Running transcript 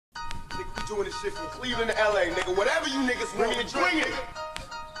doing this shit from Cleveland to LA, nigga. Whatever you niggas want me to bring it.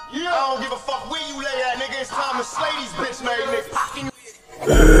 Yeah. I don't give a fuck where you lay at, nigga. It's time to slay these bitch made niggas.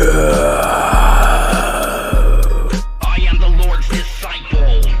 I am the Lord's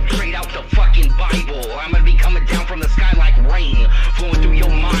disciple. Straight out the fucking Bible. I'm gonna be coming down from the sky like rain, flowing through your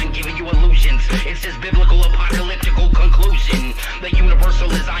mind, giving you illusions. It's this biblical apocalyptical conclusion. The universal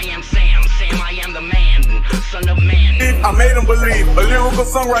is I am Sam. Sam, I am the man, son of man. I made him believe, a lyrical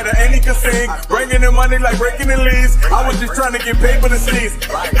songwriter and he can sing, bringing in money like breaking in leaves. I was just trying to get paid for the sneeze.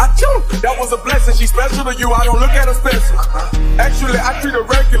 That was a blessing, she's special to you, I don't look at her special. Actually, I treat her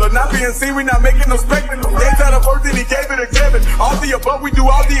regular, not being seen, we not making no spectacle. They had a birth and he gave it to Kevin. All the above, we do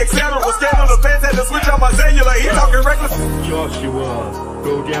all the etc. Was scared of the fans, had to switch on my cellular, he talking reckless. Joshua,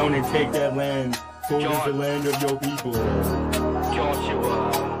 go down and take that land, for it is the land of your people. Joshua,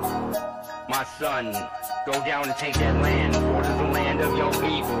 my son, go down and take that land, for it is the land of your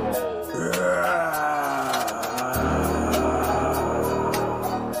people.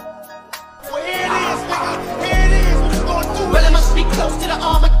 Well, I must be close to the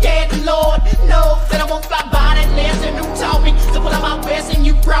Armageddon, Lord. Know that I won't fly by that last and who taught me to pull out my best and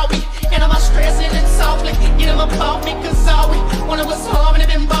you brought me. And I'm stressing and softly, get them about me, cause all we wanted was harming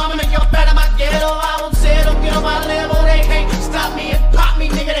and bombing me up out of my ghetto. I won't settle, get on my level, they can't stop me and pop me,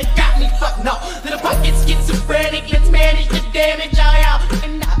 nigga, they got me, fuck no. Little pockets schizophrenic, let's manage the damage, y'all.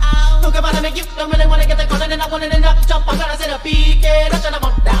 And look about to make you don't really wanna get the corner, and I wanted enough to jump on, gotta set a peak, and I shut up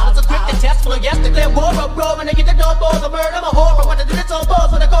on down. It's a quick and test full of yes, declare war, roll, when they get the door for the murder, I'm a whore, what to do this on balls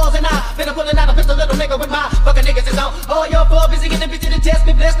for the cause, and I better pulling out a pistol, little nigga with my fucking niggas is on. Oh, you're full busy getting busy to test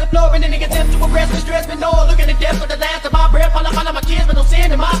me, bless the floor, and then niggas attempt to arrest me, stress me, no, looking at death for the last of my breath, all of my kids, but no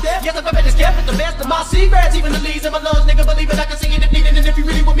sin in my step. Yes, I'm better scared with the best of my secrets, even the leaves in my lungs, nigga, believe it, I can sing it if needed, and if you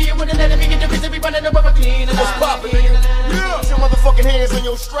really want me, you wouldn't let it be get the reason we running the rubber clean. What's poppin', nigga? Yeah. Put your motherfucking hands on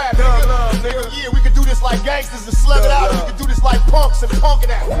your strap, nigga. Yeah, we can do this like gangsters and slug it out, we can do this like punks and punk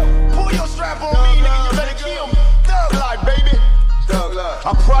it out. Pull your strap on me, nigga, you better kill me. Thug life, baby. Thug life.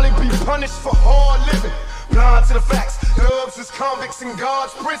 I'll probably be punished for hard living. Blind to the facts, thugs is convicts in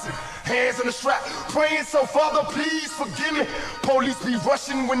God's prison. Hands on the strap, praying so Father please forgive me. Police be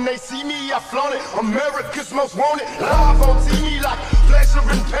rushing when they see me, I flaunt it. America's most wanted, live on TV like pleasure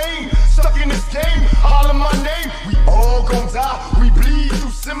and pain. Stuck in this game, holler my name. We all gon' die, we bleed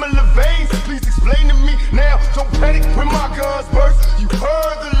through similar veins. Please explain to me now, don't panic when my guns burst. You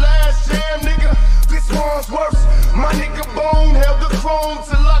heard the last jam, nigga, this one's worse. My nigga Bone held the chrome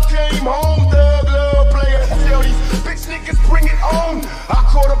till I came home. Thug love player, tell these bitch niggas bring it on. I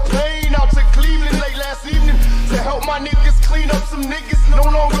caught a plane out to Cleveland late last evening to help my niggas clean up some niggas no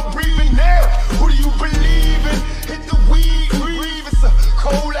longer breathing. Now, who do you believe in? Hit the weed and breathe. It's a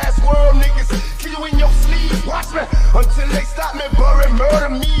cold ass world, niggas. Kill you in your sleeve. Watch me until they stop me, bury, murder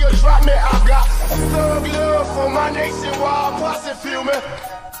me or drop me. I got thug love for my nation while I pass it, feel me.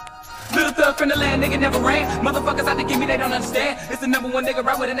 Little thug from the land, nigga never ran. Motherfuckers out to give me, they don't understand. It's the number one nigga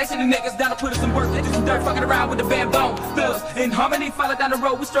right with the next, and the niggas down to put us some work. They do some dirt, fucking around with the band bone. Thugs in harmony, follow down the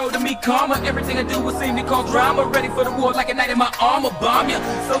road, we stroll to meet karma. Everything I do will seem to cause drama. Ready for the war like a knight in my armor, bomb ya.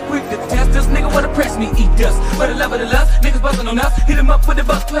 So quick to test us, nigga wanna press me, eat dust. For the love of the lust, niggas bustin' on us. Hit 'em up with the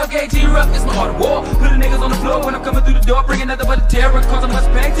bus, 12 gauge, erupt. It's my art of war. Put the niggas on the floor when I'm coming through the door. Bringing nothing but a terror, causing much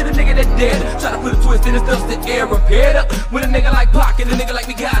pain to the nigga that dead. Try to put a twist in his dust, the air repaired up. When a nigga like Pac and a nigga like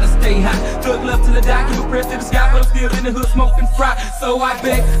me gotta stay hot. Thug love till I die, keep a press to the sky, but I'm still in the hood smoking fry. So I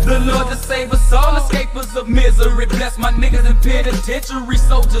beg the Lord to save us all, escapers of misery. Bless my niggas in penitentiary,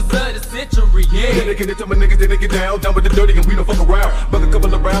 soldiers of the century, yeah. Then they get into my niggas, then they get down with the dirty and we don't fuck around. Buck a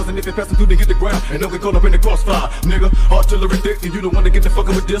couple of rounds and if they pass them through, they hit the ground. And don't get caught up in the crossfire, nigga. Artillery thick and you don't wanna get the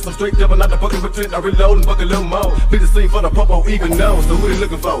fucking with this. I'm straight devil, not the fucking pretend. I reload and buck a little more. Be the scene for the popo, even know. So who they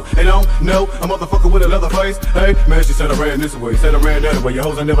looking for? They don't know, a motherfucker with another face. Hey, man, she said I ran this way, said I ran that way. Your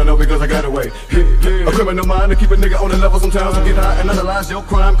hoes I never know because I got away. A criminal mind to keep a nigga on the level sometimes. So get high and analyze your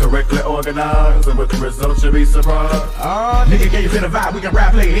crime, correctly organized, and with the results you'll be surprised. Nigga, can you feel the vibe? We can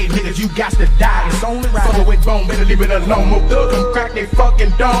rap, play, hey niggas, you got to die. It's only right. Fuckin' with Bone, better leave it alone. More thugs come crack they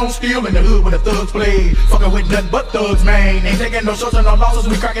fucking dome. Still in the hood with the thugs play. Fucking with nothing but thugs, man. Ain't taking no shorts and no losses,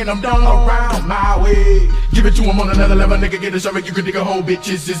 we cracking them down around my way. Give it to him on another level, nigga, get a shovel, you can dig a whole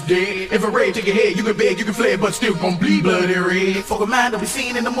bitches is dead. If a raid take your head, you can beg, you can flare, but still gon' bleed bloody red. Fuck a mind that we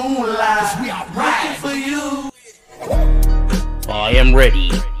seen in the moonlight. Cause we are right for you. I am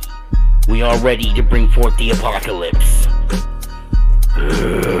ready. We are ready to bring forth the apocalypse.